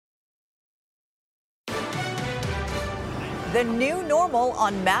The new normal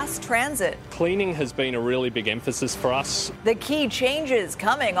on mass transit. Cleaning has been a really big emphasis for us. The key changes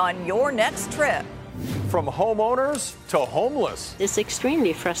coming on your next trip. From homeowners to homeless. It's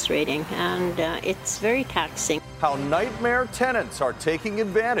extremely frustrating and it's very taxing. How nightmare tenants are taking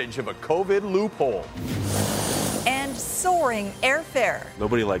advantage of a COVID loophole. And soaring airfare.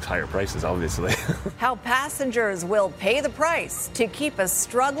 Nobody likes higher prices, obviously. How passengers will pay the price to keep a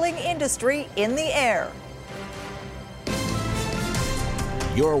struggling industry in the air.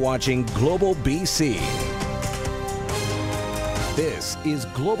 You're watching Global BC. This is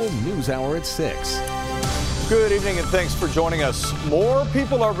Global News Hour at 6. Good evening and thanks for joining us. More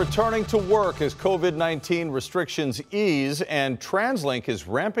people are returning to work as COVID-19 restrictions ease, and TransLink is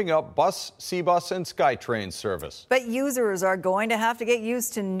ramping up bus, C-Bus, and SkyTrain service. But users are going to have to get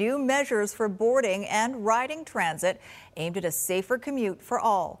used to new measures for boarding and riding transit aimed at a safer commute for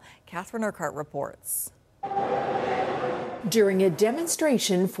all. Catherine Urquhart reports. During a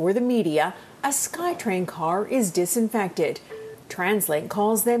demonstration for the media, a SkyTrain car is disinfected. TransLink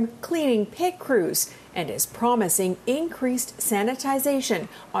calls them cleaning pit crews and is promising increased sanitization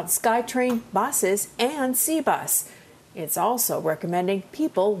on SkyTrain buses and C-Bus. It's also recommending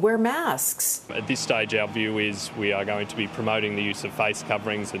people wear masks. At this stage, our view is we are going to be promoting the use of face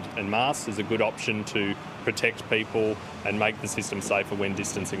coverings and masks as a good option to protect people and make the system safer when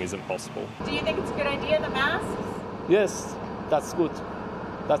distancing isn't possible. Do you think it's a good idea, the masks? Yes, that's good.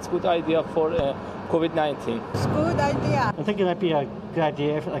 That's a good idea for COVID-19. It's a good idea. I think it might be a good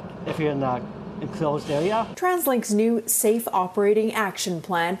idea if you're in an enclosed area. TransLink's new Safe Operating Action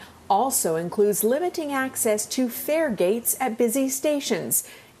Plan also includes limiting access to fare gates at busy stations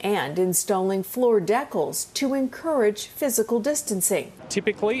and installing floor decals to encourage physical distancing.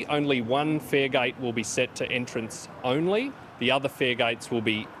 Typically, only one fare gate will be set to entrance only. The other fare gates will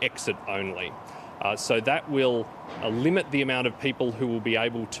be exit only. So that will limit the amount of people who will be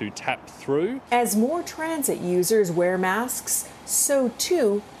able to tap through. As more transit users wear masks, so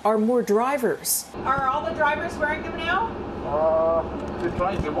too are more drivers. Are all the drivers wearing them now? We're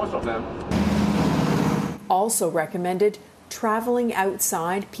trying to, most of them. Also recommended traveling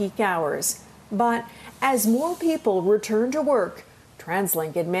outside peak hours. But as more people return to work,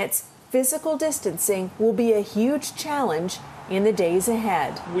 TransLink admits physical distancing will be a huge challenge in the days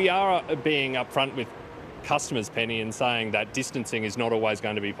ahead. We are being upfront with customers, Penny, and saying that distancing is not always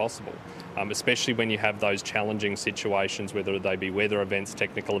going to be possible, especially when you have those challenging situations, whether they be weather events,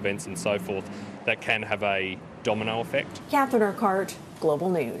 technical events and so forth, that can have a domino effect. Catherine Urquhart, Global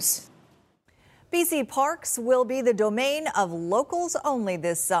News. BC parks will be the domain of locals only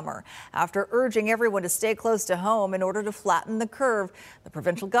this summer. After urging everyone to stay close to home in order to flatten the curve, the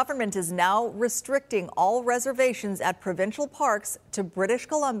provincial government is now restricting all reservations at provincial parks to British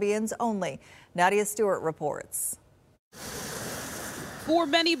Columbians only. Nadia Stewart reports. For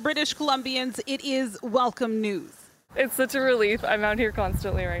many British Columbians, it is welcome news. It's such a relief. I'm out here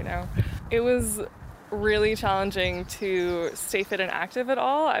constantly right now. It was really challenging to stay fit and active at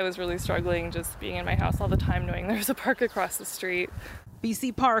all. I was really struggling just being in my house all the time, knowing there's a park across the street.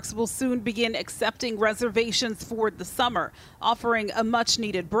 BC Parks will soon begin accepting reservations for the summer, offering a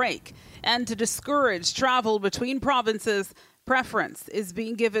much-needed break. And to discourage travel between provinces, preference is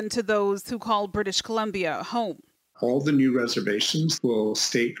being given to those who call British Columbia home. All the new reservations will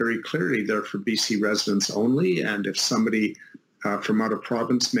state very clearly they're for BC residents only, and if somebody from out of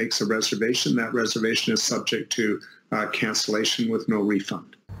province makes a reservation, that reservation is subject to cancellation with no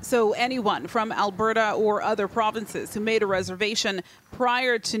refund. So anyone from Alberta or other provinces who made a reservation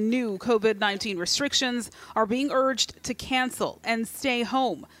prior to new COVID-19 restrictions are being urged to cancel and stay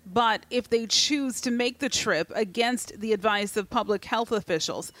home. But if they choose to make the trip against the advice of public health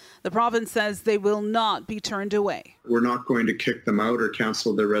officials, the province says they will not be turned away. We're not going to kick them out or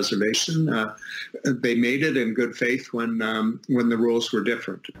cancel their reservation. They made it in good faith when the rules were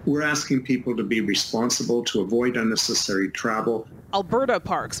different. We're asking people to be responsible, to avoid unnecessary travel. Alberta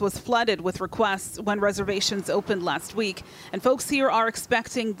Parks was flooded with requests when reservations opened last week, and folks here are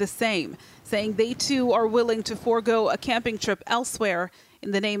expecting the same, saying they too are willing to forego a camping trip elsewhere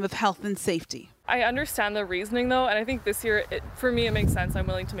in the name of health and safety. I understand the reasoning though, and I think this year, for me, it makes sense. I'm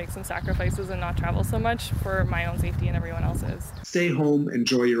willing to make some sacrifices and not travel so much for my own safety and everyone else's. Stay home,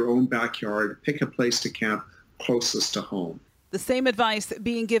 enjoy your own backyard, pick a place to camp closest to home. The same advice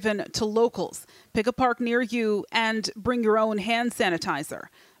being given to locals. Pick a park near you and bring your own hand sanitizer.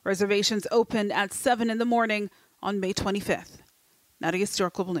 Reservations open at 7 in the morning on May 25th. Nadia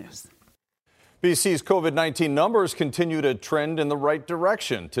Stewart, Global News. BC's COVID-19 numbers continue to trend in the right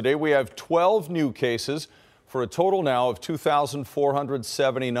direction. Today we have 12 new cases for a total now of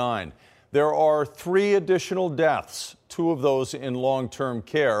 2,479. There are 3 additional deaths, 2 of those in long-term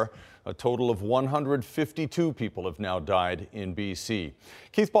care. A total of 152 people have now died in BC.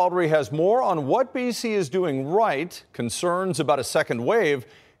 Keith Baldry has more on what BC is doing right, concerns about a second wave,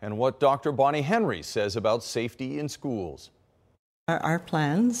 and what Dr. Bonnie Henry says about safety in schools. Our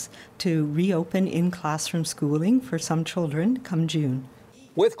plans to reopen in-classroom schooling for some children come June.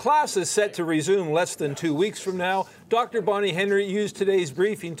 With classes set to resume less than 2 weeks from now, Dr. Bonnie Henry used today's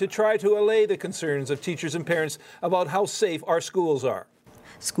briefing to try to allay the concerns of teachers and parents about how safe our schools are.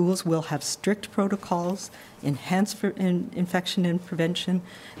 Schools will have strict protocols, enhanced infection and prevention.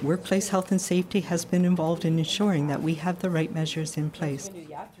 Workplace health and safety has been involved in ensuring that we have the right measures in place.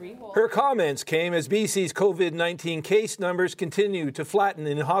 Her comments came as BC's COVID-19 case numbers continue to flatten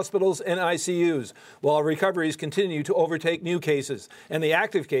in hospitals and ICUs, while recoveries continue to overtake new cases. And the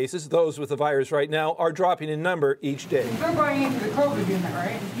active cases, those with the virus right now, are dropping in number each day. They're going into the COVID unit,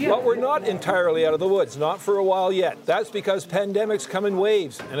 right? But we're not entirely out of the woods, not for a while yet. That's because pandemics come in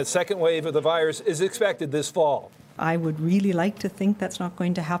waves, and a second wave of the virus is expected this fall. I would really like to think that's not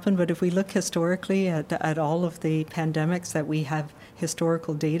going to happen, but if we look historically at all of the pandemics that we have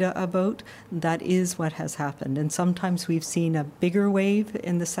historical data about, that is what has happened. And sometimes we've seen a bigger wave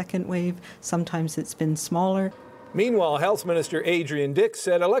in the second wave, sometimes it's been smaller. Meanwhile, Health Minister Adrian Dix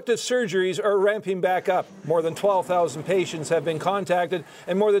said elective surgeries are ramping back up. More than 12,000 patients have been contacted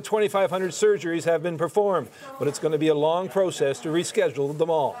and more than 2,500 surgeries have been performed. But it's going to be a long process to reschedule them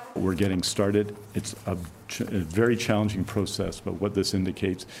all. We're getting started. It's a very challenging process, but what this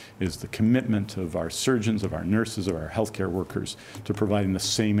indicates is the commitment of our surgeons, of our nurses, of our healthcare workers to providing the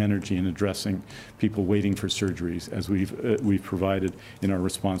same energy in addressing people waiting for surgeries as we've provided in our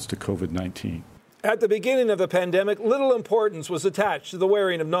response to COVID-19. At the beginning of the pandemic, little importance was attached to the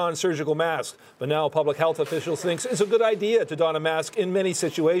wearing of non-surgical masks. But now public health officials think it's a good idea to don a mask in many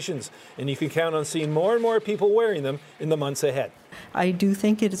situations. And you can count on seeing more and more people wearing them in the months ahead. I do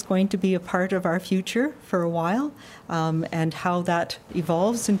think it is going to be a part of our future for a while, and how that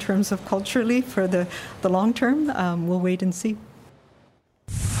evolves in terms of culturally for the long term, we'll wait and see.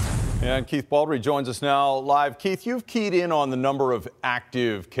 And Keith Baldry joins us now live. Keith, you've keyed in on the number of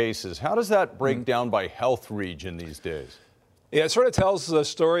active cases. How does that break down by health region these days? Yeah, it sort of tells the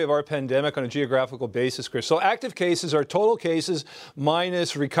story of our pandemic on a geographical basis, Chris. So active cases are total cases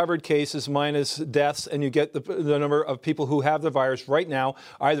minus recovered cases minus deaths, and you get the number of people who have the virus right now,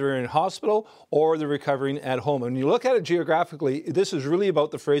 either in hospital or they're recovering at home. And when you look at it geographically, this is really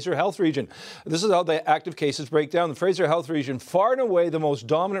about the Fraser Health region. This is how the active cases break down. The Fraser Health region, far and away the most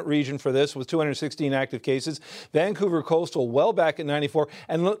dominant region for this, with 216 active cases. Vancouver Coastal, well back at 94.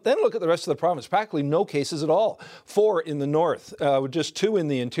 And then look at the rest of the province, practically no cases at all. 4 in the north. With just 2 in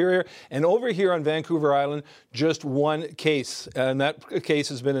the interior. And over here on Vancouver Island, just 1 case. And that case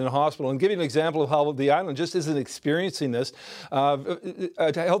has been in a hospital. And give you an example of how the island just isn't experiencing this.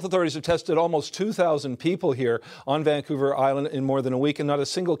 Health authorities have tested almost 2,000 people here on Vancouver Island in more than a week, and not a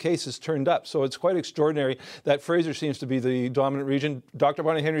single case has turned up. So it's quite extraordinary that Fraser seems to be the dominant region. Dr.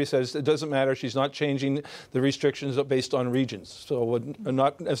 Bonnie Henry says it doesn't matter. She's not changing the restrictions based on regions. So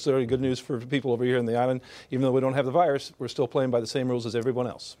not necessarily good news for people over here in the island. Even though we don't have the virus, we're still playing by the same rules as everyone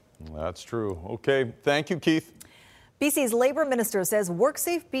else. That's true. Okay. Thank you, Keith. BC's Labour Minister says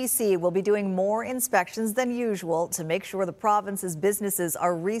WorkSafe BC will be doing more inspections than usual to make sure the province's businesses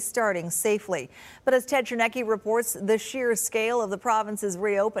are restarting safely. But as Ted Chernecki reports, the sheer scale of the province's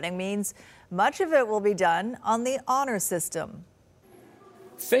reopening means much of it will be done on the honour system.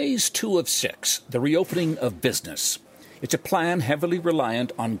 Phase 2 of 6, the reopening of business. It's a plan heavily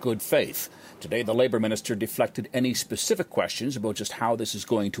reliant on good faith. Today, the Labour Minister deflected any specific questions about just how this is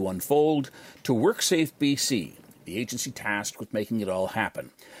going to unfold to WorkSafe BC, the agency tasked with making it all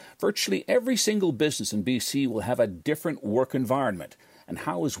happen. Virtually every single business in BC will have a different work environment. And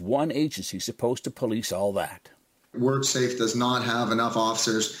how is one agency supposed to police all that? WorkSafe does not have enough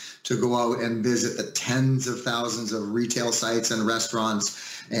officers to go out and visit the tens of thousands of retail sites and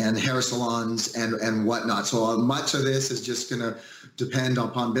restaurants and hair salons and whatnot. So much of this is just going to depend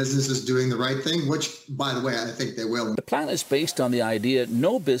upon businesses doing the right thing, which, by the way, I think they will. The plan is based on the idea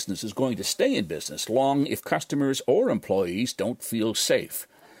no business is going to stay in business long if customers or employees don't feel safe.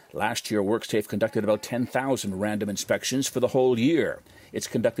 Last year, WorkSafe conducted about 10,000 random inspections for the whole year. It's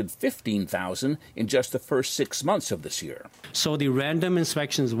conducted 15,000 in just the first 6 months of this year. So the random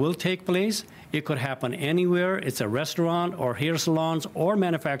inspections will take place. It could happen anywhere. It's a restaurant or hair salons or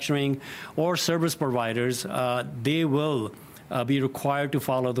manufacturing or service providers. They will be required to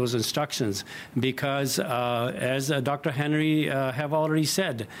follow those instructions because, as Dr. Henry have already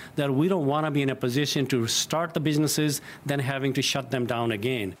said, that we don't want to be in a position to start the businesses, then having to shut them down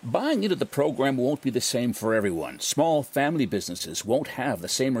again. Buying into the program won't be the same for everyone. Small family businesses won't have the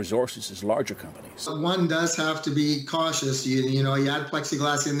same resources as larger companies. One does have to be cautious. You add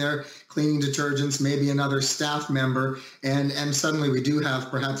plexiglass in there, cleaning detergents, maybe another staff member, and suddenly we do have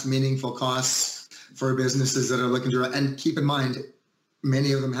perhaps meaningful costs for businesses that are looking to, and keep in mind,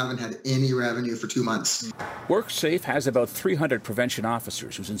 many of them haven't had any revenue for 2 months. WorkSafe has about 300 prevention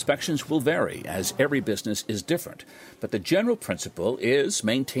officers whose inspections will vary as every business is different. But the general principle is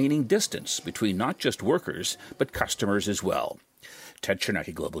maintaining distance between not just workers, but customers as well. Ted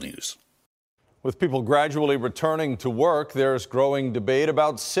Chernecki, Global News. With people gradually returning to work, there's growing debate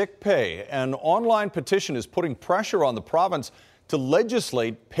about sick pay. An online petition is putting pressure on the province to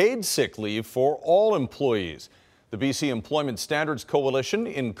legislate paid sick leave for all employees. The BC Employment Standards Coalition,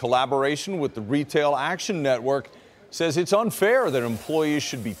 in collaboration with the Retail Action Network, says it's unfair that employees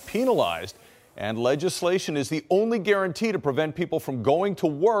should be penalized, and legislation is the only guarantee to prevent people from going to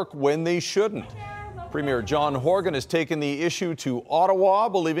work when they shouldn't. Premier John Horgan has taken the issue to Ottawa,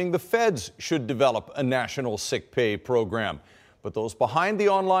 believing the feds should develop a national sick pay program. But those behind the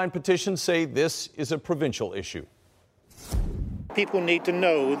online petition say this is a provincial issue. People need to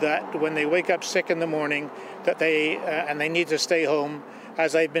know that when they wake up sick in the morning, that they need to stay home,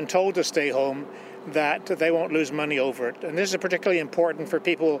 as they've been told to stay home, that they won't lose money over it. And this is particularly important for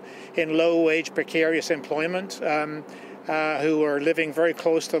people in low-wage, precarious employment who are living very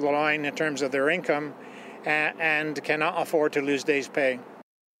close to the line in terms of their income and cannot afford to lose days' pay.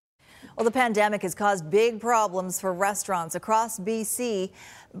 Well, the pandemic has caused big problems for restaurants across BC,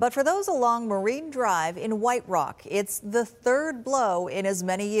 but for those along Marine Drive in White Rock, it's the third blow in as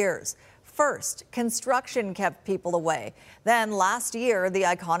many years. First, construction kept people away. Then last year, the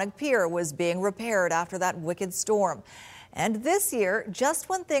iconic pier was being repaired after that wicked storm. And this year, just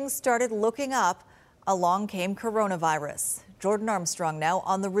when things started looking up, along came coronavirus. Jordan Armstrong now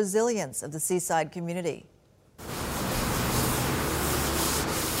on the resilience of the seaside community.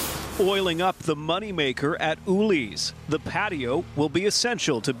 Oiling up the moneymaker at Uli's. The patio will be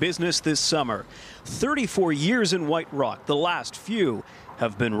essential to business this summer. 34 years in White Rock, the last few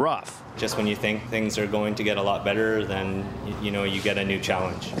have been rough. Just when you think things are going to get a lot better, then you get a new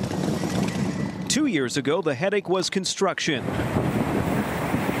challenge. 2 years ago, the headache was construction.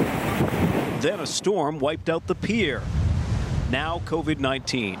 Then a storm wiped out the pier. Now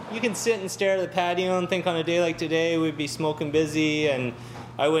COVID-19. You can sit and stare at the patio and think on a day like today we'd be smoking busy and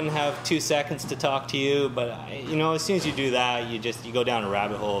I wouldn't have 2 seconds to talk to you, but as soon as you do that, you go down a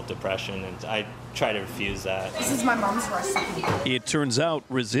rabbit hole of depression, and I try to refuse that. This is my mom's recipe. It turns out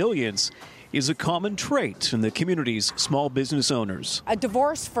resilience is a common trait in the community's small business owners. A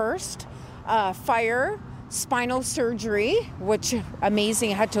divorce first, fire, spinal surgery, which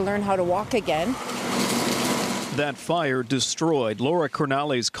amazing, I had to learn how to walk again. That fire destroyed Laura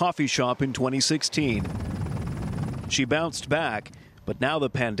Cornale's coffee shop in 2016. She bounced back, but now the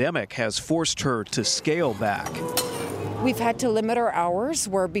pandemic has forced her to scale back. We've had to limit our hours,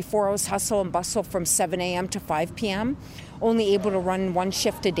 where before I was hustle and bustle from 7 a.m. to 5 p.m. Only able to run one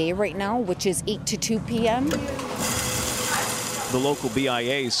shift a day right now, which is 8 to 2 p.m. The local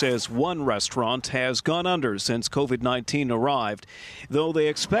BIA says one restaurant has gone under since COVID-19 arrived, though they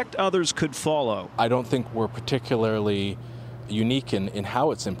expect others could follow. I don't think we're particularly unique in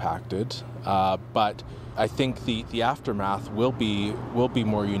how it's impacted, but I think the aftermath will be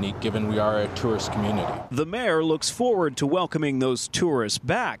more unique given we are a tourist community. The mayor looks forward to welcoming those tourists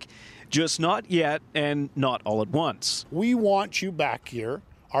back, just not yet and not all at once. We want you back here.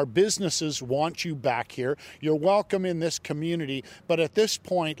 Our businesses want you back here. You're welcome in this community, but at this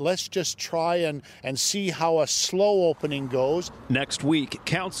point, let's just try and see how a slow opening goes. Next week,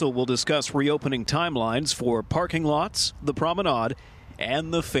 council will discuss reopening timelines for parking lots, the promenade,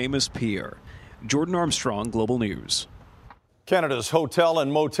 and the famous pier. Jordan Armstrong, Global News. Canada's hotel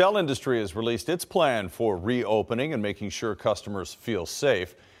and motel industry has released its plan for reopening and making sure customers feel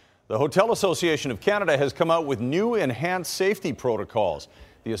safe. The Hotel Association of Canada has come out with new enhanced safety protocols.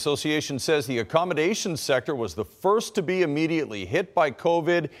 The association says the accommodation sector was the first to be immediately hit by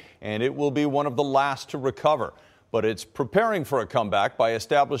COVID, and it will be one of the last to recover. But it's preparing for a comeback by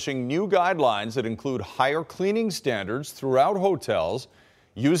establishing new guidelines that include higher cleaning standards throughout hotels,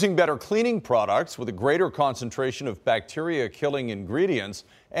 using better cleaning products with a greater concentration of bacteria-killing ingredients,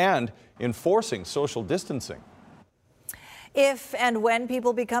 and enforcing social distancing. If and when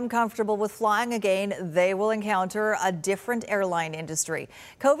people become comfortable with flying again, they will encounter a different airline industry.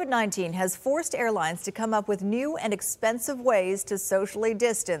 COVID-19 has forced airlines to come up with new and expensive ways to socially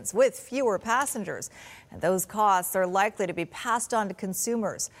distance with fewer passengers. And those costs are likely to be passed on to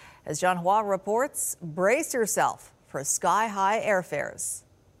consumers. As John Hua reports, brace yourself for sky-high airfares.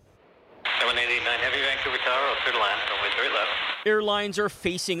 789 Heavy Vancouver Tower, clear to land, runway 3 left. Airlines are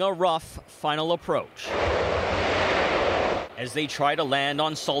facing a rough final approach as they try to land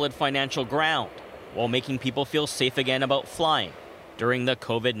on solid financial ground while making people feel safe again about flying during the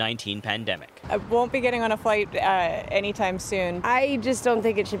COVID-19 pandemic. I won't be getting on a flight anytime soon. I just don't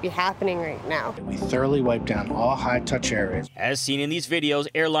think it should be happening right now. We thoroughly wipe down all high-touch areas. As seen in these videos,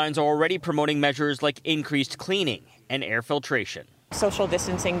 airlines are already promoting measures like increased cleaning and air filtration. Social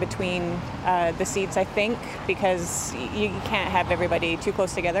distancing between the seats, I think, because you can't have everybody too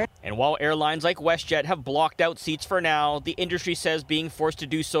close together. And while airlines like WestJet have blocked out seats for now, the industry says being forced to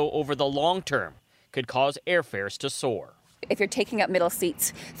do so over the long term could cause airfares to soar. If you're taking up middle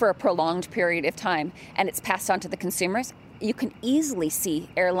seats for a prolonged period of time and it's passed on to the consumers, you can easily see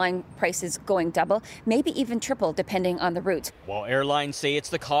airline prices going double, maybe even triple, depending on the route. While airlines say it's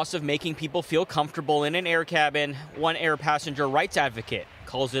the cost of making people feel comfortable in an air cabin, one air passenger rights advocate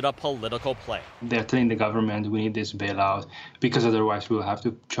calls it a political play. They're telling the government we need this bailout because otherwise we'll have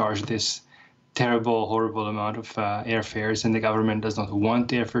to charge this terrible, horrible amount of airfares, and the government does not want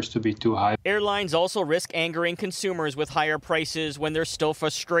the airfares to be too high. Airlines also risk angering consumers with higher prices when there's still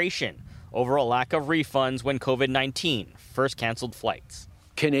frustration over a lack of refunds when COVID-19 first canceled flights.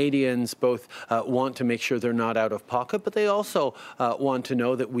 Canadians both want to make sure they're not out of pocket, but they also want to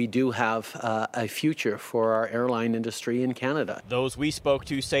know that we do have a future for our airline industry in Canada. Those we spoke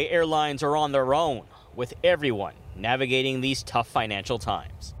to say airlines are on their own, with everyone navigating these tough financial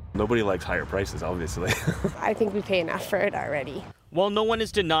times. Nobody likes higher prices, obviously. I think we pay enough for it already. While no one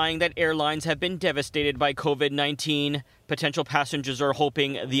is denying that airlines have been devastated by COVID-19, potential passengers are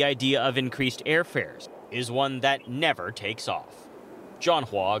hoping the idea of increased airfares is one that never takes off. John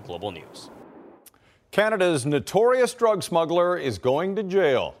Hua, Global News. Canada's notorious drug smuggler is going to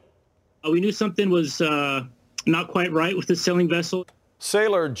jail. We knew something was not quite right with the sailing vessel.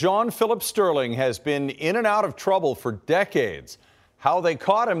 Sailor John Philip Sterling has been in and out of trouble for decades. How they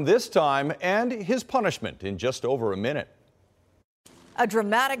caught him this time and his punishment in just over a minute. A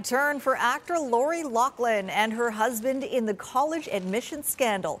dramatic turn for actor Lori Loughlin and her husband in the college admissions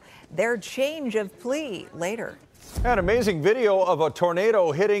scandal. Their change of plea later. An amazing video of a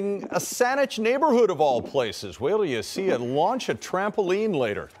tornado hitting a Saanich neighborhood of all places. Wait till you see it launch a trampoline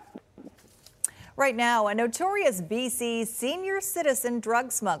later. Right now, a notorious BC senior citizen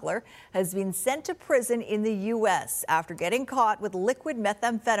drug smuggler has been sent to prison in the U.S. after getting caught with liquid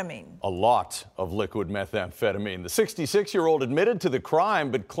methamphetamine. A lot of liquid methamphetamine. The 66-year-old admitted to the crime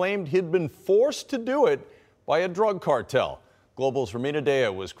but claimed he'd been forced to do it by a drug cartel. Global's Romina Dea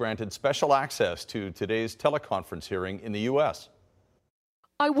was granted special access to today's teleconference hearing in the U.S.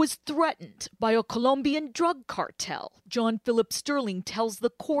 I was threatened by a Colombian drug cartel, John Philip Sterling tells the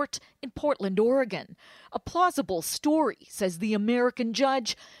court in Portland, Oregon. A plausible story, says the American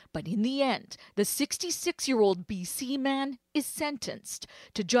judge, but in the end, the 66-year-old BC man is sentenced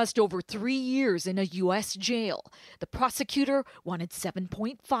to just over 3 years in a U.S. jail. The prosecutor wanted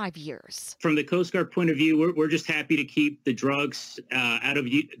 7.5 years. From the Coast Guard point of view, we're just happy to keep the drugs out of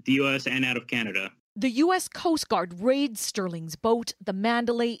the U.S. and out of Canada. The U.S. Coast Guard raids Sterling's boat, the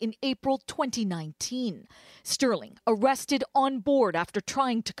Mandalay, in April 2019. Sterling arrested on board after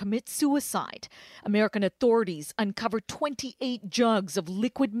trying to commit suicide. American authorities uncovered 28 jugs of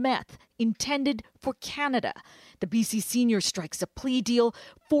liquid meth intended for Canada. The BC senior strikes a plea deal,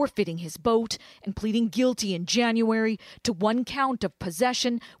 forfeiting his boat and pleading guilty in January to one count of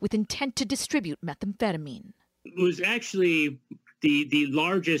possession with intent to distribute methamphetamine. It was actually the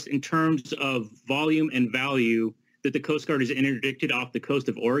largest in terms of volume and value that the Coast Guard has interdicted off the coast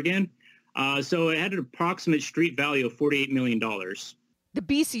of Oregon. So it had an approximate street value of $48 million. The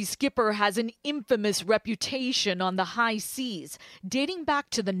BC skipper has an infamous reputation on the high seas, dating back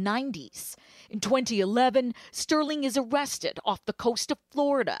to the 90s. In 2011, Sterling is arrested off the coast of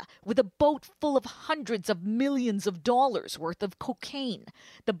Florida with a boat full of hundreds of millions of dollars worth of cocaine.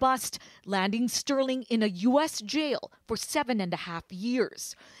 The bust landing Sterling in a U.S. jail for 7.5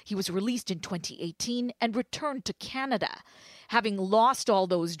 years. He was released in 2018 and returned to Canada. Having lost all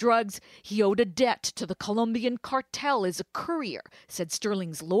those drugs, he owed a debt to the Colombian cartel as a courier, said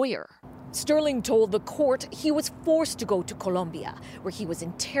Sterling's lawyer. Sterling told the court he was forced to go to Colombia, where he was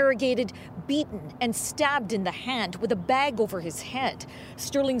interrogated, beaten, and stabbed in the hand with a bag over his head.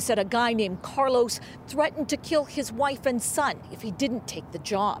 Sterling said a guy named Carlos threatened to kill his wife and son if he didn't take the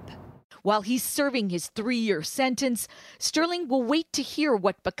job. While he's serving his 3-year sentence, Sterling will wait to hear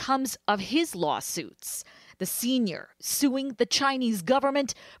what becomes of his lawsuits. The senior suing the Chinese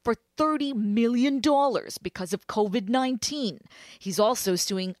government for $30 million because of COVID-19. He's also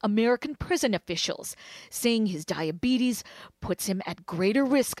suing American prison officials, saying his diabetes puts him at greater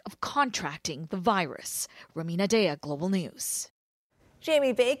risk of contracting the virus. Romina Dea, Global News.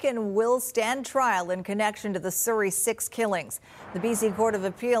 Jamie Bacon will stand trial in connection to the Surrey 6 killings. The BC Court of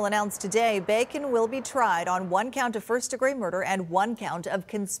Appeal announced today Bacon will be tried on 1 count of first-degree murder and 1 count of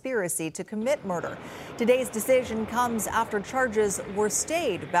conspiracy to commit murder. Today's decision comes after charges were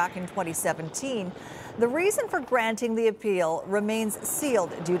stayed back in 2017. The reason for granting the appeal remains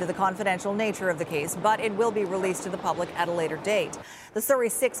sealed due to the confidential nature of the case, but it will be released to the public at a later date. The Surrey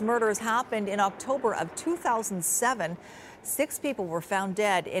 6 murders happened in October of 2007. 6 people were found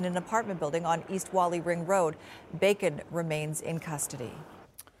dead in an apartment building on East Whalley Ring Road. Bacon remains in custody.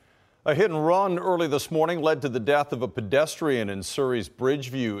 A hit and run early this morning led to the death of a pedestrian in Surrey's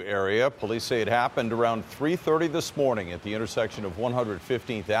Bridgeview area. Police say it happened around 3:30 this morning at the intersection of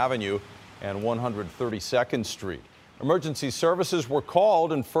 115th Avenue and 132nd Street. Emergency services were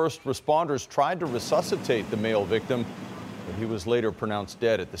called and first responders tried to resuscitate the male victim, but he was later pronounced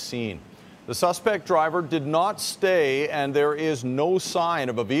dead at the scene. The suspect driver did not stay, and there is no sign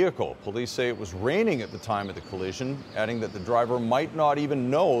of a vehicle. Police say it was raining at the time of the collision, adding that the driver might not even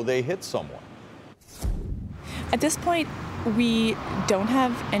know they hit someone. At this point, we don't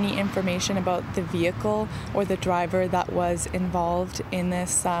have any information about the vehicle or the driver that was involved in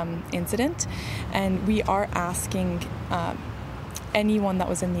this incident, and we are asking anyone that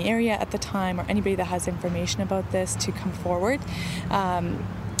was in the area at the time or anybody that has information about this to come forward.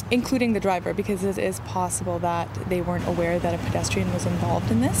 Including the driver, because it is possible that they weren't aware that a pedestrian was involved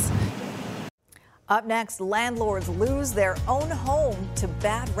in this. Up next, landlords lose their own home to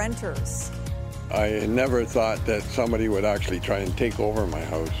bad renters. I never thought that somebody would actually try and take over my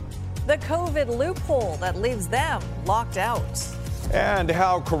house. The COVID loophole that leaves them locked out. And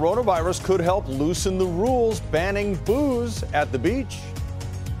how coronavirus could help loosen the rules banning booze at the beach.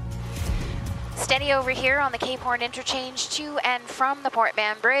 Steady over here on the Cape Horn interchange to and from the Port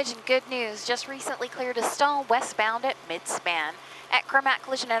Mann Bridge. And good news, just recently cleared a stall westbound at mid-span. At Kermac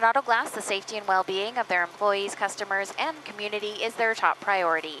Collision and Auto Glass, the safety and well-being of their employees, customers, and community is their top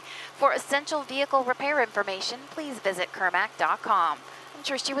priority. For essential vehicle repair information, please visit Kermac.com. I'm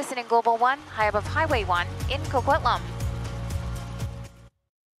Trish Jewison in Global One, high above Highway 1 in Coquitlam.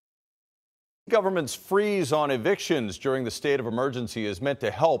 Government's freeze on evictions during the state of emergency is meant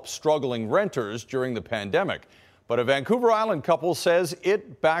to help struggling renters during the pandemic. But a Vancouver Island couple says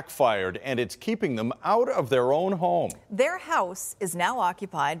it backfired and it's keeping them out of their own home. Their house is now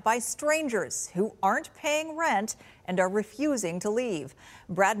occupied by strangers who aren't paying rent and are refusing to leave.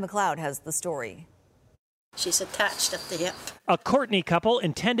 Brad McLeod has the story. She's attached at the hip. A Courtney couple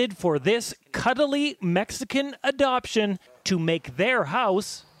intended for this cuddly Mexican adoption to make their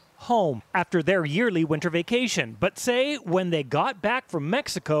house home after their yearly winter vacation, but say when they got back from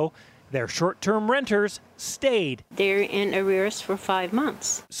Mexico, their short-term renters stayed. They're in arrears for 5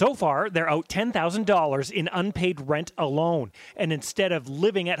 months. So far, they're out $10,000 in unpaid rent alone, and instead of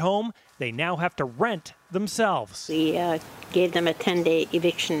living at home, they now have to rent themselves. We gave them a 10-day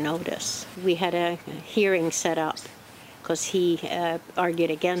eviction notice. We had a hearing set up because he argued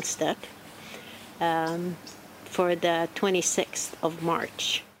against it for the 26th of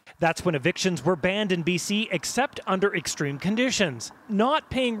March. That's when evictions were banned in BC, except under extreme conditions. Not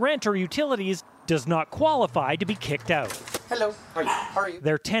paying rent or utilities does not qualify to be kicked out. Hello, how are you?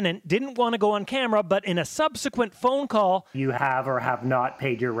 Their tenant didn't want to go on camera, but in a subsequent phone call, you have or have not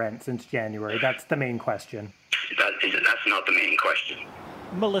paid your rent since January. That's the main question. That's not the main question.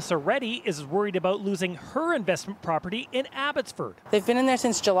 Melissa Reddy is worried about losing her investment property in Abbotsford. They've been in there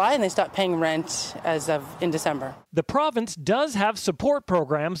since July and they stopped paying rent as of in December. The province does have support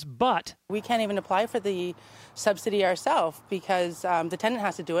programs, but we can't even apply for the subsidy ourselves because the tenant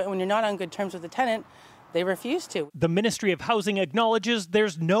has to do it. When you're not on good terms with the tenant, they refuse to. The Ministry of Housing acknowledges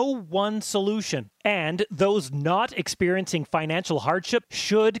there's no one solution, and those not experiencing financial hardship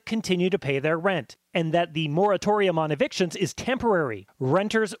should continue to pay their rent, and that the moratorium on evictions is temporary.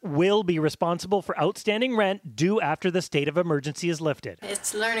 Renters will be responsible for outstanding rent due after the state of emergency is lifted.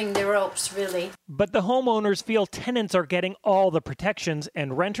 It's learning the ropes, really. But the homeowners feel tenants are getting all the protections,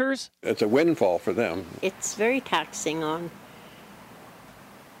 and renters? It's a windfall for them. It's very taxing on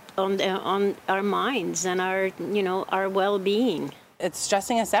on our minds and our well-being. It's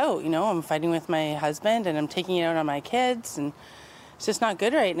stressing us out. I'm fighting with my husband and I'm taking it out on my kids, and it's just not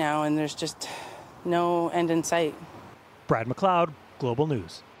good right now, and there's just no end in sight. Brad McLeod, Global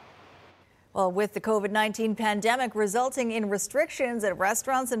News. Well, with the COVID-19 pandemic resulting in restrictions at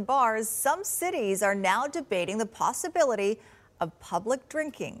restaurants and bars, some cities are now debating the possibility of public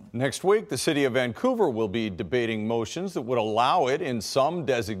drinking. Next week, the city of Vancouver will be debating motions that would allow it in some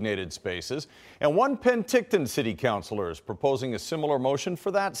designated spaces. And one Penticton city councillor is proposing a similar motion for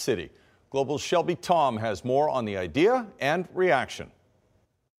that city. Global's Shelby Tom has more on the idea and reaction.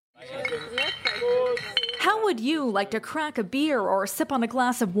 How would you like to crack a beer or sip on a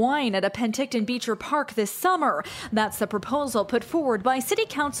glass of wine at a Penticton Beach or Park this summer? That's the proposal put forward by City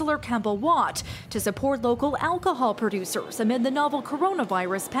Councillor Campbell Watt to support local alcohol producers amid the novel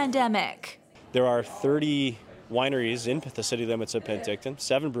coronavirus pandemic. There are 30 wineries in the city limits of Penticton,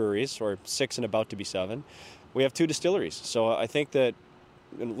 7 breweries, or 6 and about to be 7. We have 2 distilleries, so I think that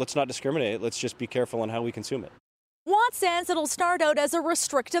let's not discriminate. Let's just be careful on how we consume it. Watt says it'll start out as a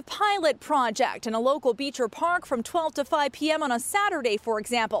restrictive pilot project in a local beach or park from 12 to 5 p.m. on a Saturday, for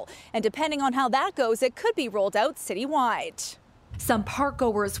example. And depending on how that goes, it could be rolled out citywide. Some park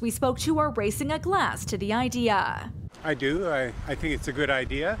goers we spoke to are raising a glass to the idea. I do. I think it's a good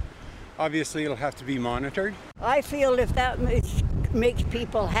idea. Obviously, it'll have to be monitored. I feel if that makes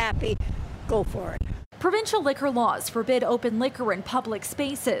people happy, go for it. Provincial liquor laws forbid open liquor in public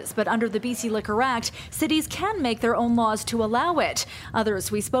spaces, but under the BC Liquor Act, cities can make their own laws to allow it.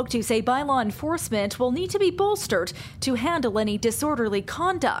 Others we spoke to say bylaw enforcement will need to be bolstered to handle any disorderly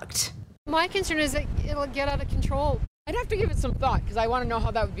conduct. My concern is that it'll get out of control. I'd have to give it some thought because I want to know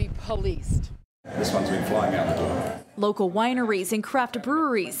how that would be policed. This one's been flying out the door. Local wineries and craft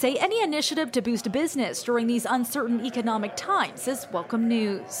breweries say any initiative to boost business during these uncertain economic times is welcome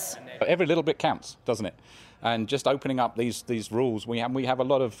news. Every little bit counts, doesn't it? And just opening up these rules, we have a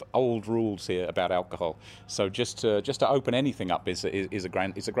lot of old rules here about alcohol. So just to open anything up is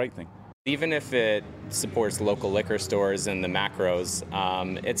a great thing. Even if it supports local liquor stores and the macros,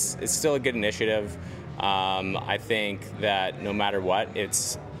 it's still a good initiative. I think that no matter what,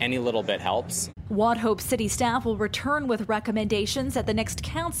 any little bit helps. Watt hopes city staff will return with recommendations at the next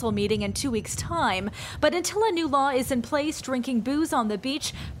council meeting in 2 weeks' time. But until a new law is in place, drinking booze on the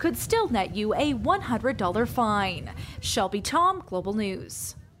beach could still net you a $100 fine. Shelby Tom, Global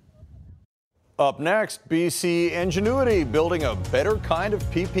News. Up next, BC Ingenuity building a better kind of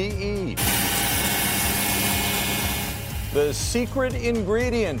PPE. The secret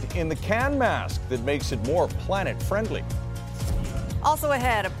ingredient in the can mask that makes it more planet-friendly. Also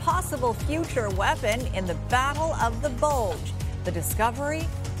ahead, a possible future weapon in the battle of the bulge. The discovery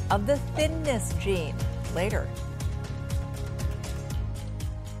of the thinness gene. Later.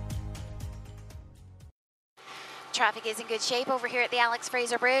 Traffic is in good shape over here at the Alex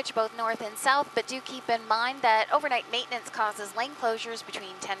Fraser Bridge, both north and south, but do keep in mind that overnight maintenance causes lane closures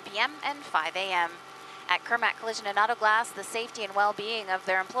between 10 p.m. and 5 a.m. At Kermac Collision and Auto Glass, the safety and well-being of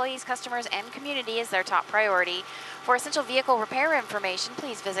their employees, customers, and community is their top priority. For essential vehicle repair information,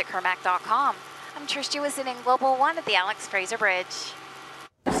 please visit Kermac.com. I'm Trish Jewison in Global One at the Alex Fraser Bridge.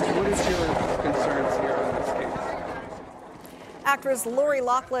 What is your concerns here on this case? Actress Lori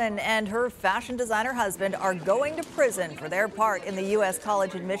Loughlin and her fashion designer husband are going to prison for their part in the U.S.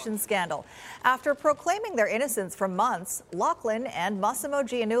 college admissions scandal. After proclaiming their innocence for months, Loughlin and Massimo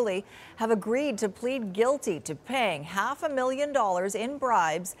Giannulli have agreed to plead guilty to paying $500,000 in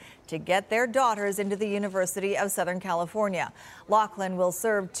bribes to get their daughters into the University of Southern California. Loughlin will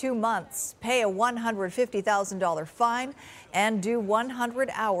serve 2 months, pay a $150,000 fine, and do 100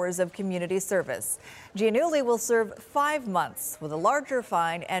 hours of community service. Giannulli will serve 5 months with a larger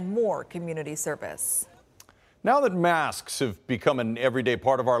fine and more community service. Now that masks have become an everyday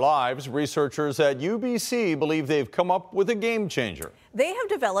part of our lives, researchers at UBC believe they've come up with a game changer. They have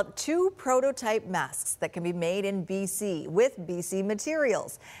developed 2 prototype masks that can be made in BC with BC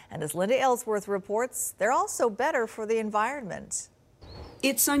materials. And as Linda Ellsworth reports, they're also better for the environment.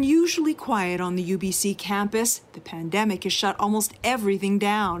 It's unusually quiet on the UBC campus. The pandemic has shut almost everything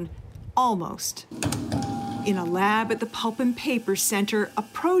down. Almost. In a lab at the Pulp and Paper Center, a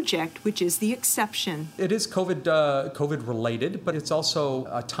project which is the exception. It is COVID related, but it's also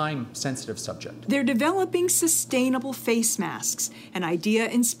a time-sensitive subject. They're developing sustainable face masks, an idea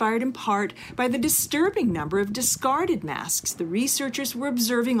inspired in part by the disturbing number of discarded masks the researchers were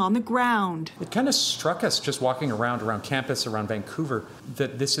observing on the ground. It kind of struck us just walking around campus, around Vancouver,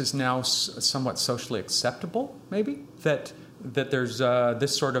 that this is now somewhat socially acceptable, maybe, that that there's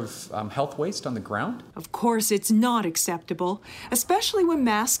this sort of health waste on the ground? Of course, it's not acceptable, especially when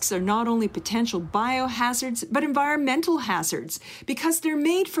masks are not only potential biohazards, but environmental hazards, because they're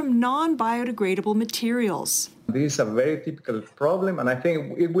made from non-biodegradable materials. This is a very typical problem, and I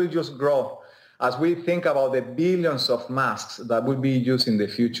think it will just grow as we think about the billions of masks that will be used in the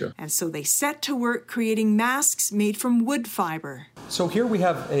future. And so they set to work creating masks made from wood fiber. So here we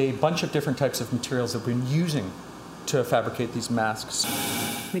have a bunch of different types of materials that we've been using to fabricate these masks.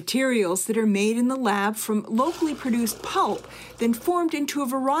 Materials that are made in the lab from locally produced pulp, then formed into a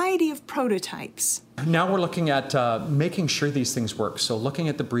variety of prototypes. Now we're looking at making sure these things work. So looking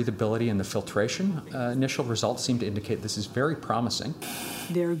at the breathability and the filtration, initial results seem to indicate this is very promising.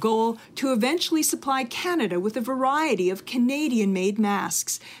 Their goal, to eventually supply Canada with a variety of Canadian-made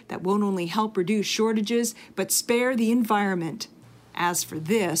masks that won't only help reduce shortages, but spare the environment. As for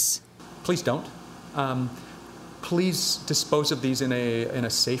this... Please don't. Please dispose of these in a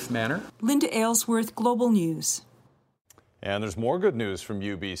safe manner. Linda Aylesworth, Global News. And there's more good news from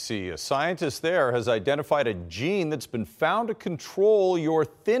UBC. A scientist there has identified a gene that's been found to control your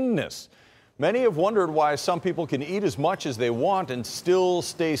thinness. Many have wondered why some people can eat as much as they want and still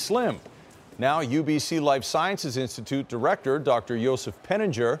stay slim. Now, UBC Life Sciences Institute Director Dr. Josef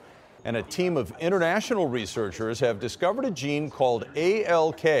Penninger and a team of international researchers have discovered a gene called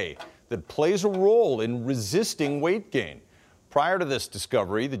ALK that plays a role in resisting weight gain. Prior to this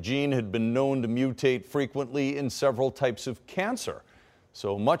discovery, the gene had been known to mutate frequently in several types of cancer.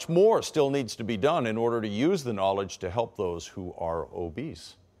 So much more still needs to be done in order to use the knowledge to help those who are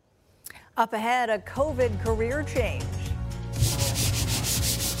obese. Up ahead, a COVID career change.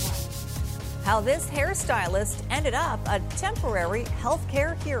 How this hairstylist ended up a temporary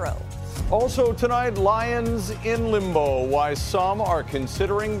healthcare hero. Also tonight, Lions in limbo, why some are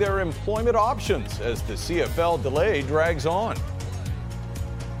considering their employment options as the CFL delay drags on.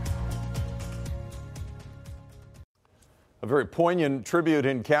 A very poignant tribute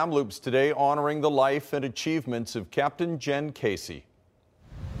in Kamloops today honoring the life and achievements of Captain Jen Casey.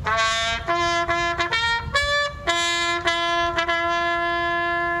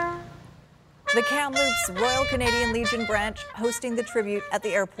 The Kamloops Royal Canadian Legion branch hosting the tribute at the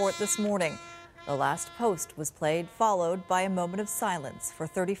airport this morning. The last post was played, followed by a moment of silence for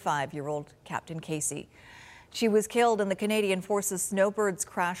 35-year-old Captain Casey. She was killed in the Canadian Forces Snowbirds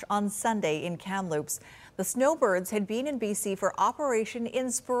crash on Sunday in Kamloops. The Snowbirds had been in BC for Operation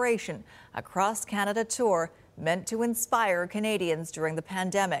Inspiration, a cross-Canada tour meant to inspire Canadians during the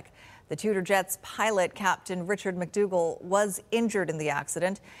pandemic. The Tudor Jet's pilot, Captain Richard McDougall, was injured in the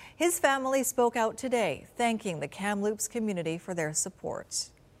accident. His family spoke out today, thanking the Kamloops community for their support.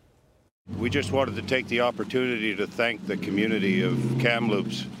 We just wanted to take the opportunity to thank the community of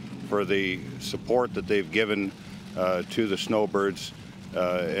Kamloops for the support that they've given to the Snowbirds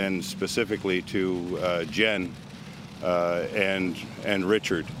and specifically to Jen and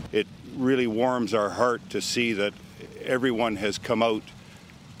Richard. It really warms our heart to see that everyone has come out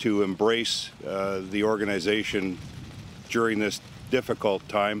to embrace the organization during this difficult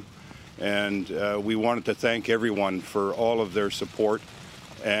time. And we wanted to thank everyone for all of their support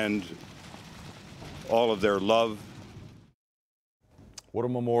and all of their love. What a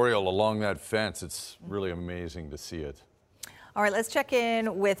memorial along that fence. It's really amazing to see it. All right, let's check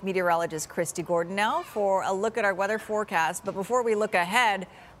in with meteorologist Christy Gordon now for a look at our weather forecast. But before we look ahead,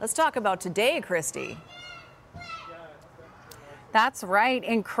 let's talk about today, Christy. That's right.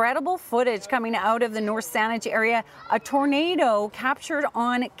 Incredible footage coming out of the North Saanich area. A tornado captured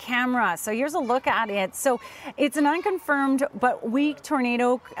on camera. So here's a look at it. So it's an unconfirmed but weak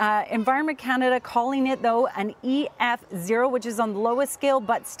tornado. Environment Canada calling it, though, an EF0, which is on the lowest scale.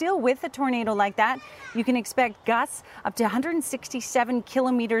 But still, with a tornado like that, you can expect gusts up to 167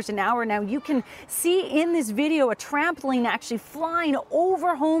 kilometers an hour. Now, you can see in this video a trampoline actually flying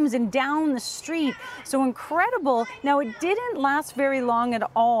over homes and down the street. So incredible. Now, it didn't last very long at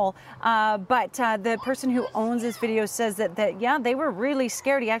all, but the person who owns this video says that yeah, they were really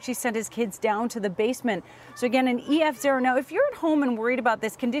scared. He actually sent his kids down to the basement. So again, an EF0. Now, if you're at home and worried about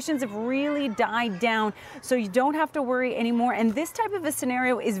this, conditions have really died down, so you don't have to worry anymore. And this type of a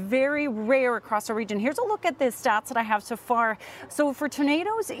scenario is very rare across our region. Here's a look at the stats that I have so far. So for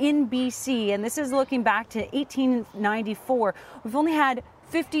tornadoes in BC, and this is looking back to 1894, we've only had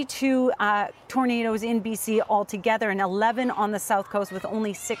 52 tornadoes in BC altogether, and 11 on the south coast with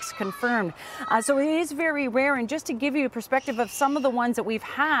only 6 confirmed. So it is very rare. And just to give you a perspective of some of the ones that we've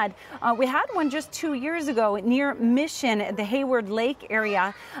had, we had one just 2 years ago near Mission, the Hayward Lake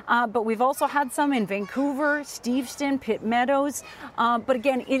area. But we've also had some in Vancouver, Steveston, Pitt Meadows. But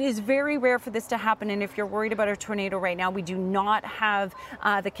again, it is very rare for this to happen. And if you're worried about a tornado right now, we do not have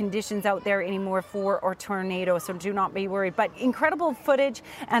the conditions out there anymore for a tornado. So do not be worried. But incredible footage.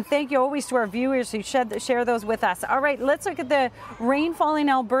 And thank you always to our viewers who share those with us. All right, let's look at the rainfall in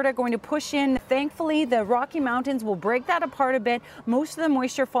Alberta going to push in. Thankfully, the Rocky Mountains will break that apart a bit. Most of the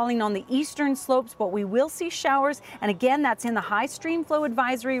moisture falling on the eastern slopes, but we will see showers. And again, that's in the high stream flow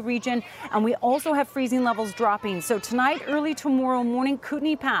advisory region. And we also have freezing levels dropping. So tonight, early tomorrow morning,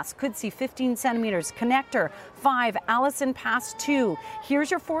 Kootenay Pass could see 15 centimeters. Connector, 5. Allison Pass, 2.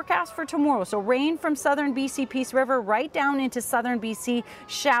 Here's your forecast for tomorrow. So rain from southern BC, Peace River, right down into southern BC.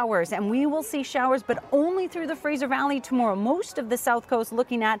 Showers, and we will see showers, but only through the Fraser Valley tomorrow. Most of the south coast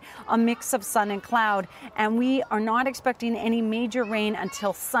looking at a mix of sun and cloud, and we are not expecting any major rain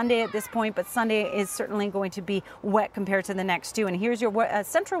until Sunday at this point, but Sunday is certainly going to be wet compared to the next two. And here's your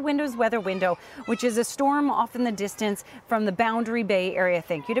Central Windows weather window, which is a storm off in the distance from the Boundary Bay area.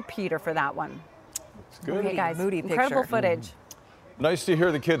 Thank you to Peter for that one. It's good. Okay, guys, moody incredible picture. footage. Nice to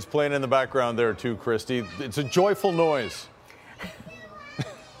hear the kids playing in the background there too, Christy. It's a joyful noise.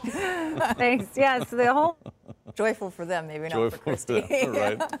 Thanks. Yes, the whole joyful for them, maybe not Joyful for Christy. for them,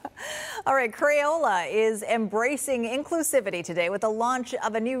 right. All right, Crayola is embracing inclusivity today with the launch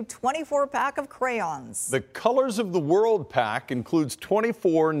of a new 24-pack of crayons. The Colors of the World pack includes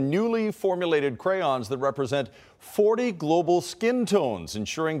 24 newly formulated crayons that represent 40 global skin tones,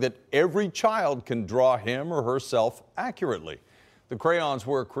 ensuring that every child can draw him or herself accurately. The crayons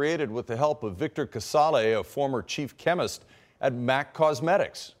were created with the help of Victor Casale, a former chief chemist at MAC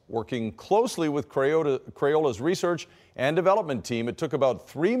Cosmetics. Working closely with Crayola's research and development team, it took about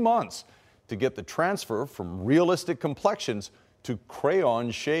 3 months to get the transfer from realistic complexions to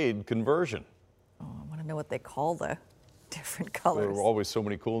crayon shade conversion. Oh, I want to know what they call the different colors. There are always so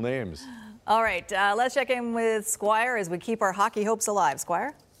many cool names. All right, let's check in with Squire as we keep our hockey hopes alive.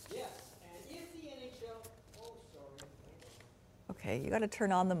 Squire? Yes, and if the NHL... Oh, sorry. Okay, you got to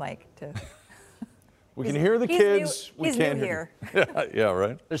turn on the mic to... We can hear the kids. We can't hear. Yeah,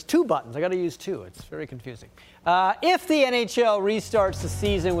 right. There's 2 buttons. I got to use 2. It's very confusing. If the NHL restarts the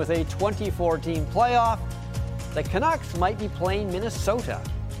season with a 24-team playoff, the Canucks might be playing Minnesota.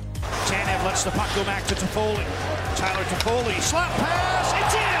 Tanev lets the puck go back to Toffoli. Tyler Toffoli, slap pass,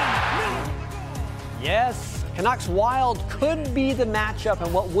 it's in! Yes, Canucks Wild could be the matchup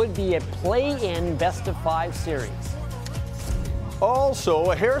in what would be a play-in best-of-5 series.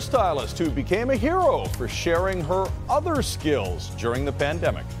 Also, a hairstylist who became a hero for sharing her other skills during the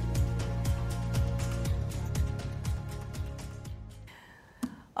pandemic.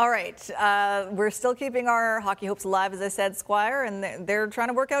 All right, we're still keeping our hockey hopes alive, as I said, Squire, and they're trying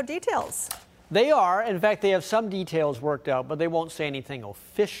to work out details. They are. In fact, they have some details worked out, but they won't say anything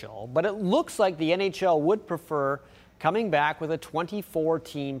official. But it looks like the NHL would prefer coming back with a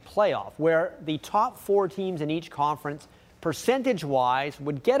 24-team playoff, where the top 4 teams in each conference percentage-wise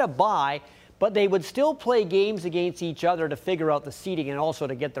would get a bye, but they would still play games against each other to figure out the seeding and also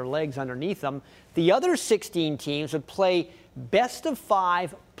to get their legs underneath them. The other 16 teams would play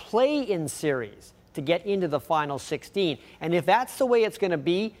best-of-5 play-in series to get into the final 16. And if that's the way it's going to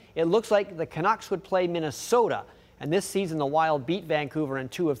be, it looks like the Canucks would play Minnesota. And this season, the Wild beat Vancouver in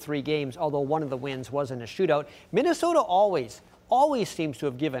 2 of 3 games, although one of the wins was in a shootout. Minnesota always seems to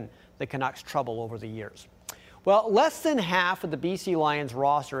have given the Canucks trouble over the years. Well, less than half of the BC Lions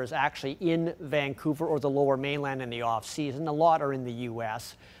roster is actually in Vancouver or the Lower Mainland in the offseason. A lot are in the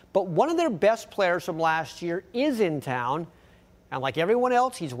U.S. But one of their best players from last year is in town. And like everyone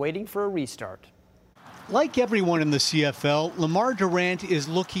else, he's waiting for a restart. Like everyone in the CFL, Lamar Durant is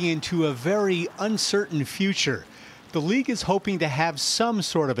looking into a very uncertain future. The league is hoping to have some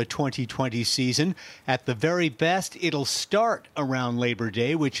sort of a 2020 season. At the very best, it'll start around Labor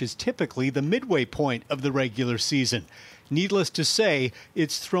Day, which is typically the midway point of the regular season. Needless to say,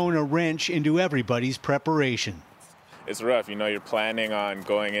 it's thrown a wrench into everybody's preparation. It's rough. You know, you're planning on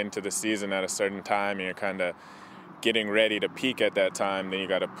going into the season at a certain time, and you're kind of getting ready to peak at that time. Then you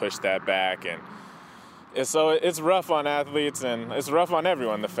got to push that back, and so it's rough on athletes, and it's rough on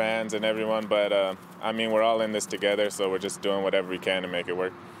everyone, the fans and everyone, but I mean, we're all in this together, so we're just doing whatever we can to make it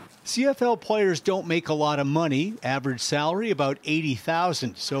work. CFL players don't make a lot of money, average salary about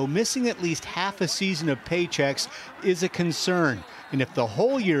 $80,000, so missing at least half a season of paychecks is a concern. And if the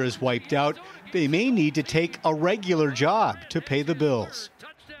whole year is wiped out, they may need to take a regular job to pay the bills.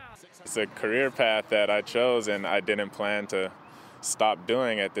 it's a career path that I chose and I didn't plan to stop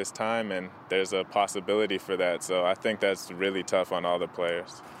doing at this time, and there's a possibility for that. So I think that's really tough on all the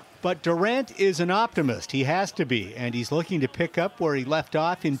players. But Durant is an optimist. He has to be, and he's looking to pick up where he left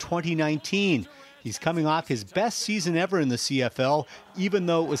off in 2019. He's coming off his best season ever in the CFL, even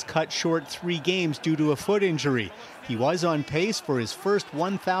though it was cut short 3 games due to a foot injury. He was on pace for his first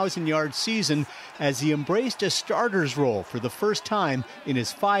 1,000-yard season as he embraced a starter's role for the first time in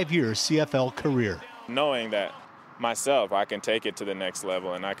his 5-year CFL career. Knowing that myself, I can take it to the next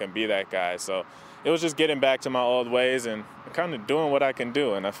level and I can be that guy. So it was just getting back to my old ways and kind of doing what I can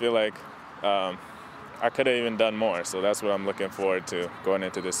do. And I feel like I could have even done more. So that's what I'm looking forward to going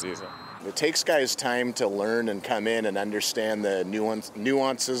into this season. It takes guys time to learn and come in and understand the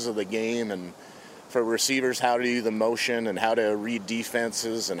nuances of the game, and for receivers how to do the motion and how to read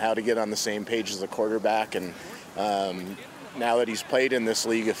defenses and how to get on the same page as the quarterback. And now that he's played in this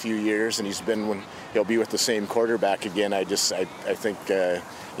league a few years and he'll be with the same quarterback again, I think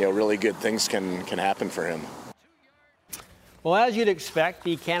really good things can happen for him. Well, as you'd expect,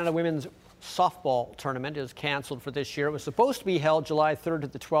 the Canada Women's Softball Tournament is canceled for this year. It was supposed to be held July 3rd to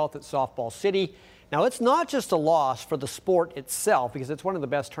the 12th at Softball City. Now, it's not just a loss for the sport itself, because it's one of the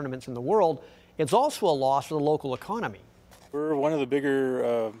best tournaments in the world. It's also a loss for the local economy. We're one of the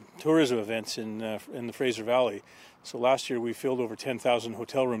bigger tourism events in the Fraser Valley. So last year we filled over 10,000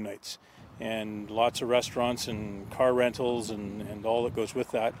 hotel room nights, and lots of restaurants and car rentals and all that goes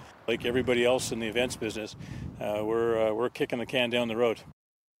with that. Like everybody else in the events business, we're kicking the can down the road.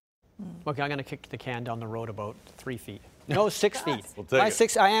 Okay, I'm going to kick the can down the road about 3 feet. No, 6 feet. We'll take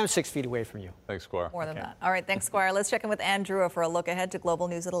it. I am 6 feet away from you. Thanks, Squire. More than that. All right, thanks, Squire. Let's check in with Andrew for a look ahead to Global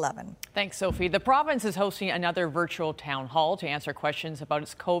News at 11. Thanks, Sophie. The province is hosting another virtual town hall to answer questions about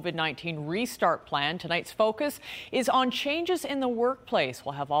its COVID-19 restart plan. Tonight's focus is on changes in the workplace.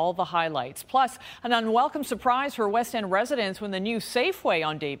 We'll have all the highlights. Plus, an unwelcome surprise for West End residents when the new Safeway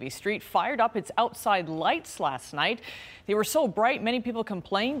on Davie Street fired up its outside lights last night. They were so bright, many people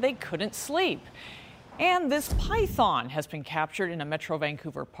complained they couldn't sleep. And this python has been captured in a Metro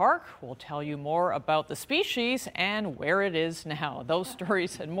Vancouver park. We'll tell you more about the species and where it is now. Those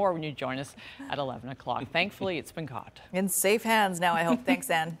stories and more when you join us at 11 o'clock. Thankfully, it's been caught. In safe hands now, I hope. Thanks,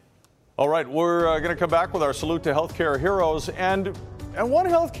 Ann. All right, we're going to come back with our salute to healthcare heroes. And one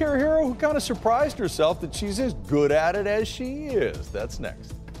healthcare hero who kind of surprised herself that she's as good at it as she is. That's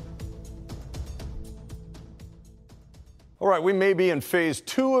next. All right, we may be in phase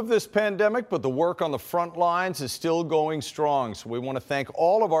 2 of this pandemic, but the work on the front lines is still going strong. So we want to thank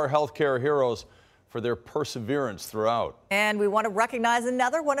all of our healthcare heroes for their perseverance throughout. And we want to recognize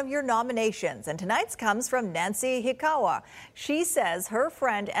another one of your nominations. And tonight's comes from Nancy Hikawa. She says her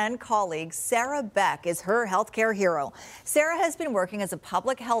friend and colleague Sarah Beck is her healthcare hero. Sarah has been working as a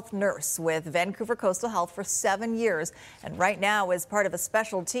public health nurse with Vancouver Coastal Health for 7 years, and right now is part of a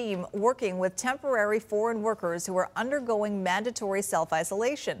special team working with temporary foreign workers who are undergoing mandatory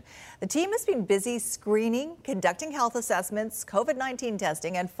self-isolation. The team has been busy screening, conducting health assessments, COVID-19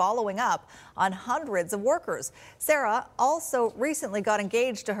 testing, and following up on hundreds of workers. Sarah also recently got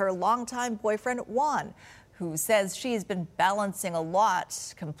engaged to her longtime boyfriend, Juan, who says she's been balancing a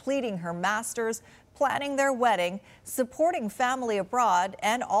lot, completing her master's, planning their wedding, supporting family abroad,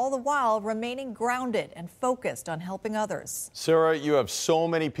 and all the while remaining grounded and focused on helping others. Sarah, you have so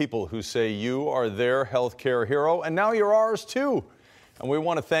many people who say you are their healthcare hero, and now you're ours too. And we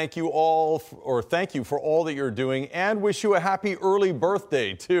want to thank you all, or thank you for all that you're doing, and wish you a happy early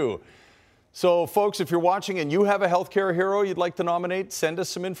birthday too. So, folks, if you're watching and you have a healthcare hero you'd like to nominate, send us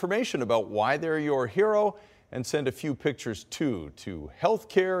some information about why they're your hero and send a few pictures too to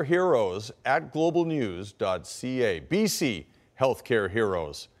healthcareheroes@globalnews.ca. BC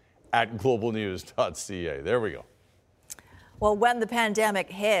healthcareheroes@globalnews.ca. There we go. Well, when the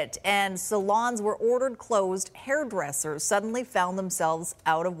pandemic hit and salons were ordered closed, hairdressers suddenly found themselves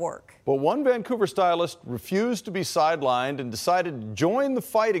out of work. But one Vancouver stylist refused to be sidelined and decided to join the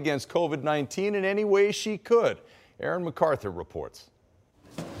fight against COVID-19 in any way she could. Aaron MacArthur reports.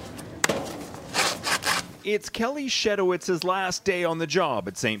 It's Kelly Shedowitz's last day on the job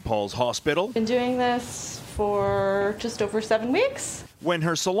at St. Paul's Hospital. Been doing this for just over 7 weeks. When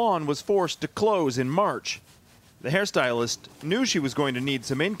her salon was forced to close in March, the hairstylist knew she was going to need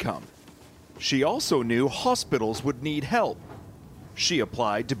some income. She also knew hospitals would need help. She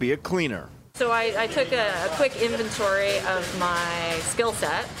applied to be a cleaner. So I took a quick inventory of my skill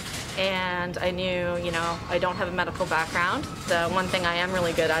set, and I knew, I don't have a medical background. The one thing I am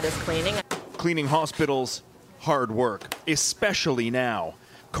really good at is cleaning. Cleaning hospitals, hard work, especially now.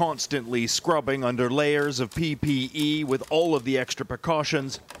 Constantly scrubbing under layers of PPE with all of the extra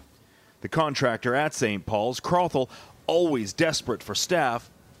precautions. The contractor at St. Paul's, Crothall, always desperate for staff.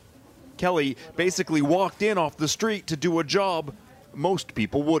 Kelly basically walked in off the street to do a job most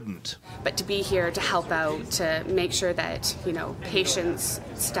people wouldn't. But to be here to help out, to make sure that, patients,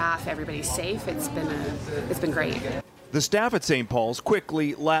 staff, everybody's safe, it's been great. The staff at St. Paul's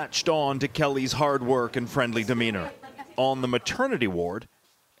quickly latched on to Kelly's hard work and friendly demeanor. On the maternity ward,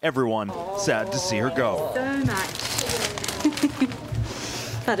 everyone sad to see her go. So much.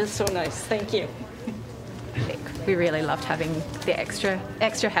 That is so nice. Thank you. We really loved having the extra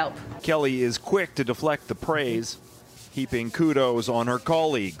help. Kelly is quick to deflect the praise, heaping kudos on her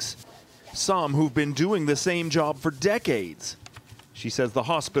colleagues, some who've been doing the same job for decades. She says the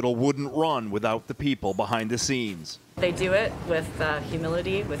hospital wouldn't run without the people behind the scenes. They do it with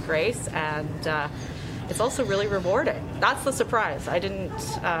humility, with grace, and it's also really rewarding. That's the surprise. I didn't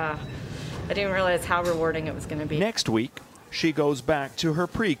realize how rewarding it was going to be. Next week, she goes back to her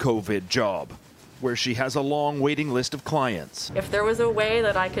pre-COVID job, where she has a long waiting list of clients. If there was a way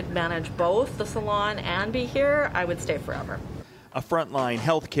that I could manage both the salon and be here, I would stay forever. A frontline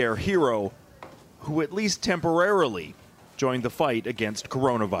healthcare hero who at least temporarily joined the fight against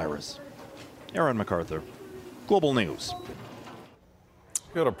coronavirus. Aaron MacArthur, Global News.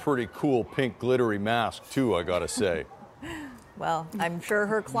 Got a pretty cool pink glittery mask too, I gotta say. Well, I'm sure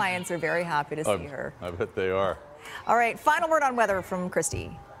her clients are very happy to see her. I bet they are. All right, final word on weather from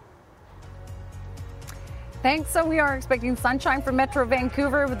Christy. Thanks. So we are expecting sunshine for Metro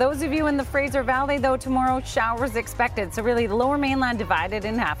Vancouver. For those of you in the Fraser Valley, though, tomorrow showers expected. So really the lower mainland divided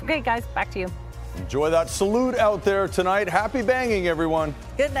in half. Okay, guys, back to you. Enjoy that salute out there tonight. Happy banging, everyone.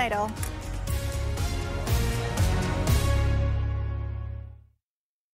 Good night, all.